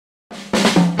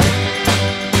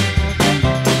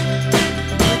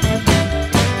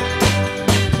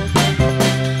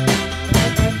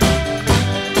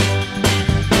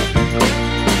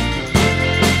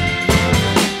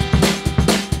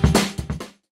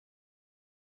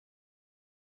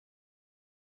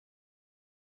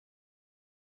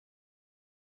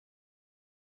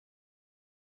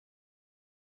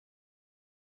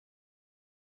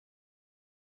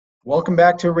Welcome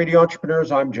back to Radio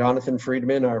Entrepreneurs. I'm Jonathan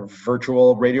Freedman, our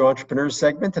virtual Radio Entrepreneurs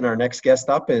segment, and our next guest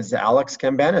up is Alex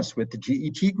Kambanis with the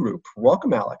GET Group.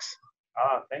 Welcome, Alex.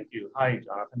 Thank you. Hi,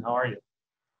 Jonathan. How are you?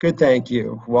 Good, thank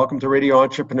you. Welcome to Radio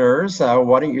Entrepreneurs.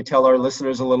 Why don't you tell our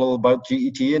listeners a little about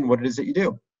GET and what it is that you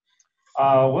do?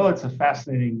 Well, it's a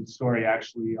fascinating story,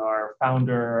 actually. Our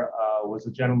founder was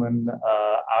a gentleman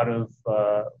out of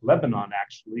Lebanon,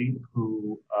 actually,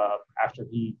 who, after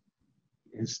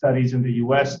his studies in the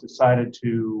U.S., decided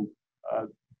to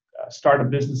start a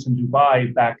business in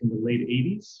Dubai back in the late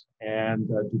 80s. And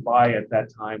Dubai at that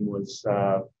time was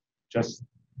just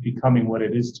becoming what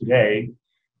it is today.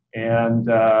 And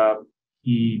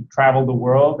he traveled the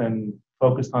world and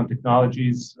focused on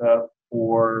technologies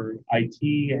for IT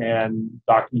and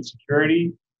document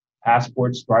security,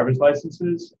 passports, driver's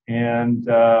licenses, and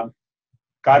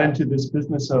got into this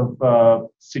business of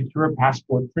secure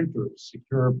passport printers,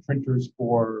 secure printers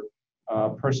for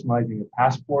personalizing a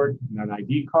passport and an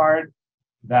ID card.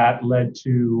 That led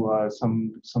to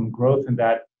some growth in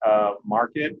that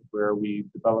market, where we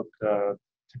developed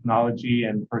technology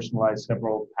and personalized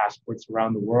several passports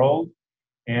around the world.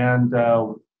 And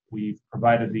we've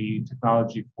provided the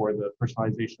technology for the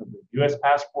personalization of the US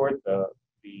passport, the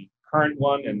current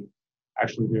one, and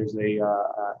actually there's a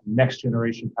next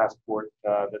generation passport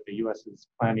that the US is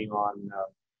planning on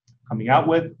coming out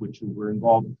with, which we're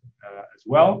involved as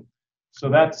well. So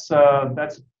that's what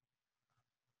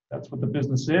the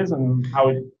business is and how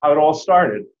it all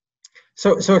started.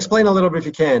 So explain a little bit if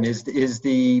you can. Is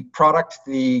the product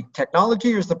the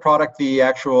technology, or is the product the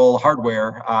actual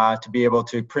hardware to be able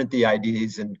to print the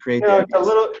IDs and create the IDs?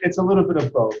 It's a little bit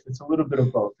of both.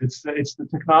 It's the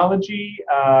technology,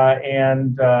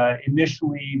 and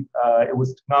initially it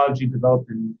was technology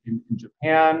developed in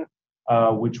Japan,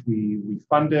 which we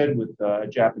funded with a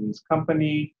Japanese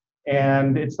company.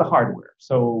 And it's the hardware.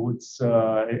 So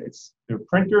they're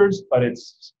printers, but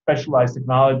it's specialized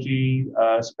technology,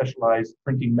 specialized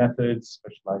printing methods,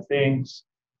 specialized inks,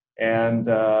 and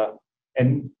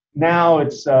now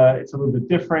it's a little bit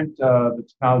different. The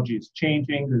technology is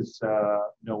changing. There's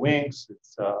no inks.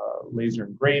 It's laser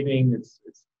engraving. It's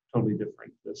totally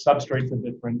different. The substrates are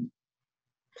different.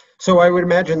 So I would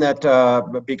imagine that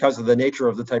because of the nature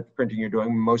of the type of printing you're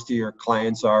doing, most of your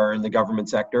clients are in the government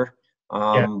sector.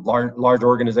 Large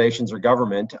organizations or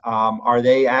government. Are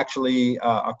they actually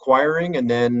acquiring and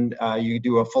then you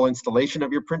do a full installation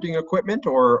of your printing equipment,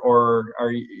 or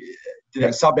do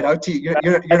they sub it out to you?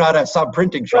 You're not a sub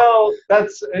printing shop. Well,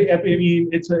 it's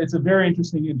a very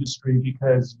interesting industry,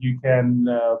 because you can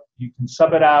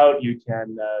sub it out, you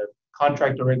can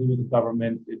contract directly with the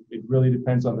government. It really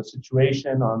depends on the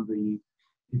situation, on the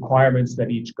requirements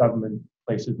that each government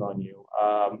places on you.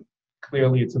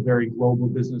 Clearly, it's a very global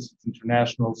business. It's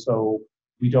international, so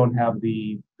we don't have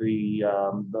the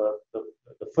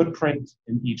footprint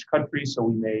in each country. So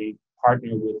we may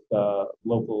partner with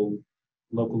local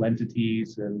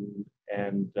entities and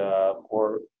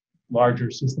or larger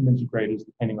system integrators,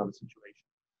 depending on the situation.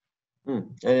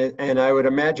 And I would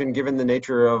imagine, given the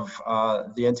nature of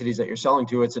the entities that you're selling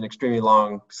to, it's an extremely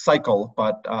long cycle,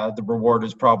 but the reward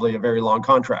is probably a very long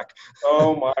contract.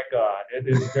 Oh my God, it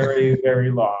is very, very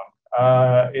long.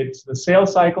 The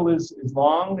sales cycle is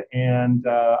long, and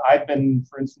I've been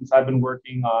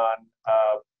working on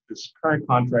this current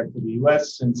contract for the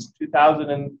U.S. since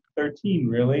 2013,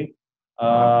 really,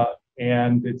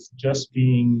 and it's just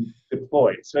being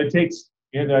deployed. So it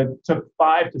took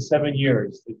 5 to 7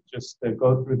 years to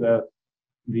go through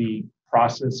the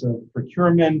process of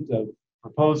procurement, of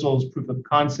proposals, proof of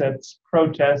concepts,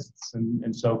 protests,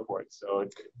 and so forth. So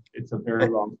it's a very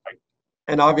long cycle.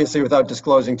 And obviously, without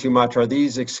disclosing too much, are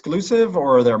these exclusive,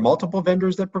 or are there multiple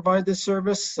vendors that provide this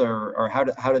service, or how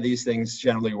do these things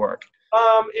generally work?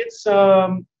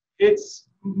 It's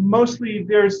mostly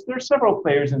there's several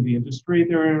players in the industry.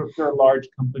 There are large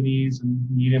companies and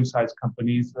medium-sized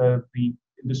companies. The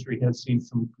industry has seen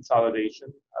some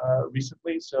consolidation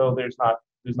recently, so there's not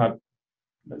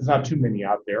too many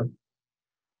out there.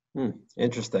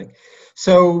 Interesting.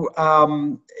 So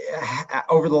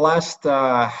over the last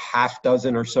half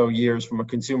dozen or so years, from a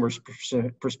consumer's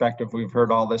perspective, we've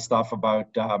heard all this stuff about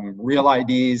real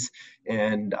IDs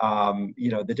and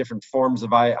the different forms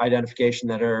of identification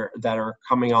that are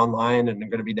coming online and are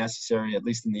going to be necessary, at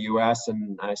least in the U.S.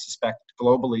 and I suspect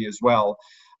globally as well.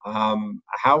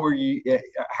 How are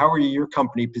your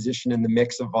company positioned in the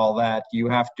mix of all that? Do you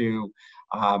have to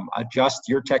adjust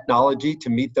your technology to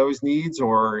meet those needs,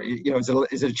 or is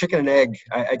it a chicken and egg,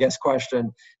 I guess,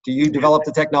 question? Do you develop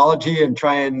the technology and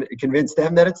try and convince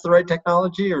them that it's the right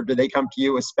technology, or do they come to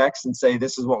you with specs and say,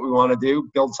 this is what we want to do,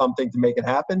 build something to make it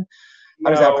happen?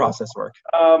 How does that process work?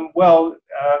 Well,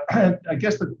 I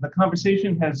guess the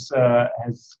conversation has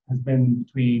been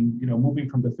between moving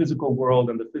from the physical world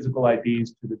and the physical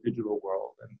IDs to the digital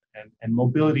world, and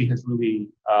mobility has really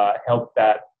helped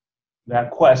that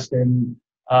quest. And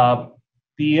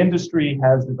the industry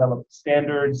has developed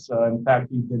standards. In fact,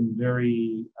 we've been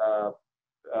very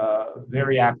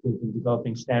active in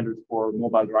developing standards for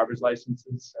mobile driver's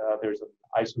licenses. There's an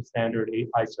ISO standard,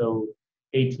 ISO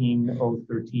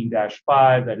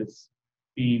 18013-5, that is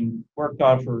being worked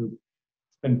on for,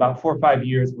 it's been about 4 or 5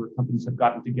 years, where companies have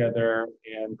gotten together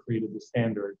and created the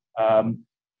standard.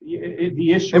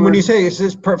 The issue. And when you say,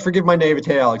 forgive my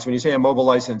naivete, Alex, when you say a mobile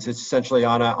license, it's essentially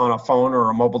on a phone or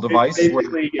a mobile device?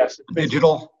 Basically, yes.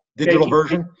 Digital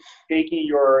version? Taking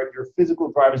your physical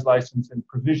driver's license and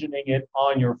provisioning it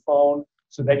on your phone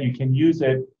so that you can use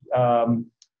it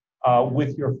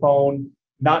with your phone,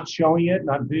 not showing it,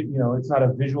 it's not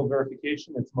a visual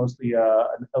verification, it's mostly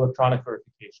an electronic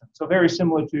verification. So very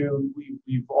similar to,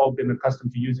 we've all been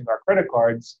accustomed to using our credit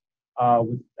cards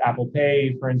with Apple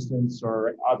Pay, for instance,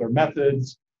 or other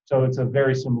methods. So it's a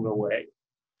very similar way.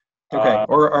 Okay,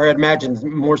 or I imagine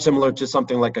more similar to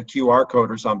something like a QR code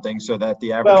or something, so that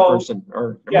the average person,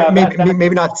 or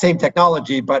maybe not the same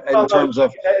technology, but in terms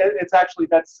of, it's actually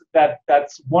that's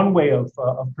one way of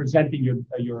presenting your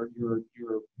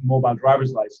mobile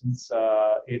driver's license.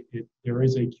 There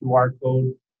is a QR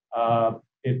code.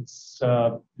 It's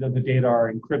the data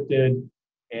are encrypted,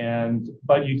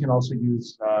 but you can also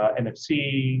use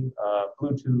NFC,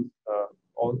 Bluetooth,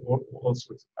 all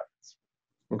sorts of methods.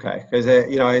 Okay, because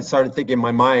I started thinking in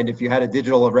my mind, if you had a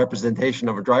digital representation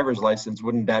of a driver's license,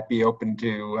 wouldn't that be open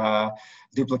to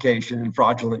duplication and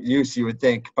fraudulent use, you would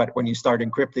think? But when you start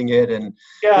encrypting it, and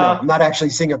I'm not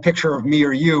actually seeing a picture of me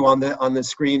or you on the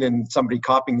screen, and somebody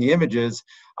copying the images,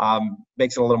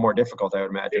 makes it a little more difficult, I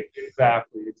would imagine.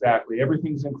 Exactly.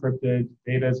 Everything's encrypted.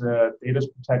 Data's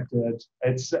protected.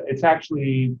 It's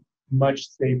actually much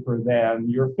safer than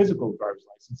your physical driver's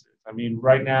licenses. I mean,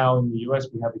 right now in the US,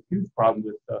 we have a huge problem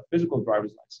with physical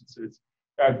driver's licenses.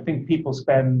 I think people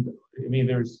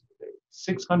there's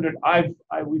 600,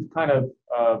 we've kind of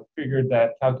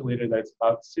calculated that it's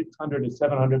about $600 to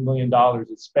 $700 million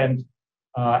is spent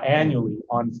annually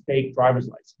on fake driver's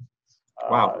licenses.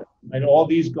 Wow. And all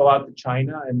these go out to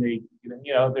China, and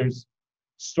there's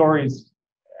stories,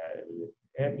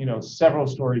 several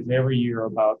stories every year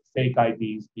about fake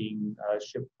IDs being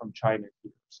shipped from China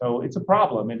here. So it's a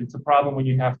problem, and it's a problem when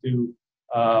you have to,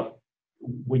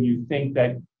 when you think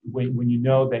that, when you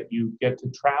know that you get to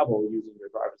travel using your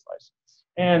driver's license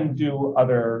and do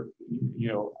other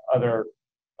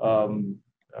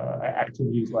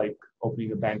activities like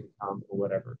opening a bank account or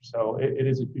whatever. So it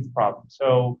is a huge problem.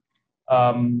 So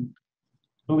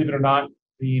believe it or not,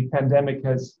 the pandemic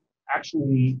has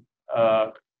actually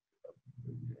kind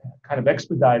of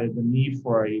expedited the need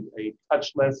for a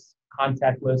touchless,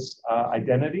 contactless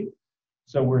identity.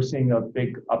 So we're seeing a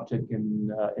big uptick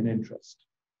in interest.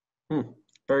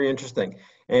 Very interesting.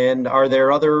 And are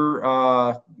there other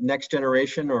next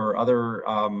generation or other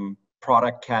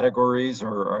product categories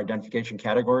or identification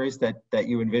categories that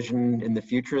you envision in the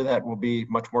future that will be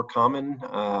much more common,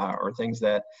 or things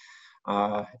that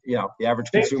the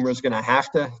average consumer is going to have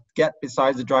to get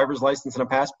besides a driver's license and a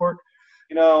passport?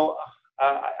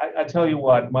 I tell you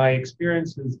what, my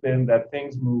experience has been that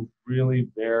things move really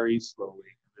very slowly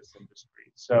in this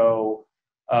industry. So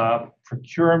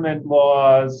procurement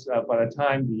laws, by the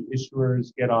time the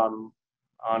issuers get on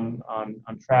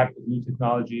track with new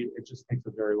technology, it just takes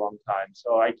a very long time.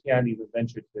 So I can't even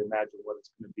venture to imagine what it's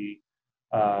going to be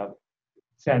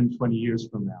 10, 20 years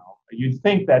from now. You'd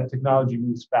think that technology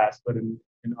moves fast, but in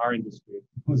our industry, it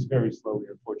moves very slowly,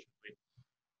 unfortunately.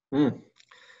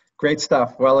 Great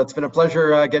stuff. Well, it's been a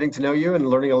pleasure getting to know you and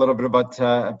learning a little bit about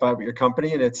your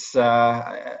company. And it's,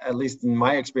 at least in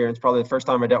my experience, probably the first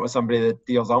time I dealt with somebody that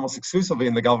deals almost exclusively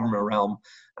in the government realm.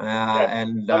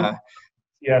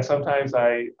 Sometimes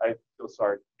I feel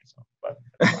sorry for myself, but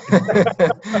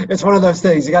it's one of those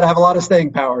things. You got to have a lot of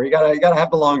staying power. You got to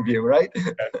have the long view, right?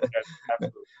 Yes,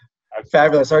 absolutely.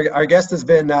 Fabulous. Our guest has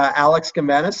been Alex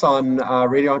Kambanis on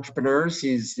Radio Entrepreneurs.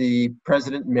 He's the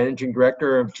president and managing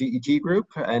director of GET Group,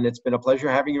 and it's been a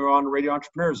pleasure having you on Radio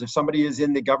Entrepreneurs. If somebody is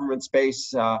in the government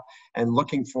space and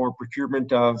looking for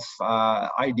procurement of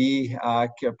ID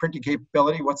printing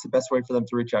capability, what's the best way for them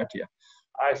to reach out to you?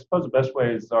 I suppose the best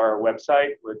way is our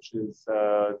website, which is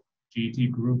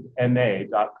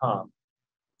getgroupma.com.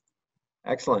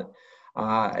 Excellent.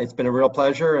 It's been a real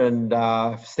pleasure, and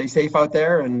stay safe out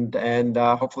there, and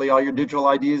hopefully all your digital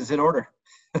ID is in order.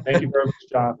 Thank you very much,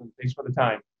 Jonathan. Thanks for the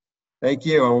time. Thank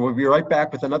you. And we'll be right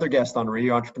back with another guest on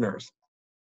Radio Entrepreneurs.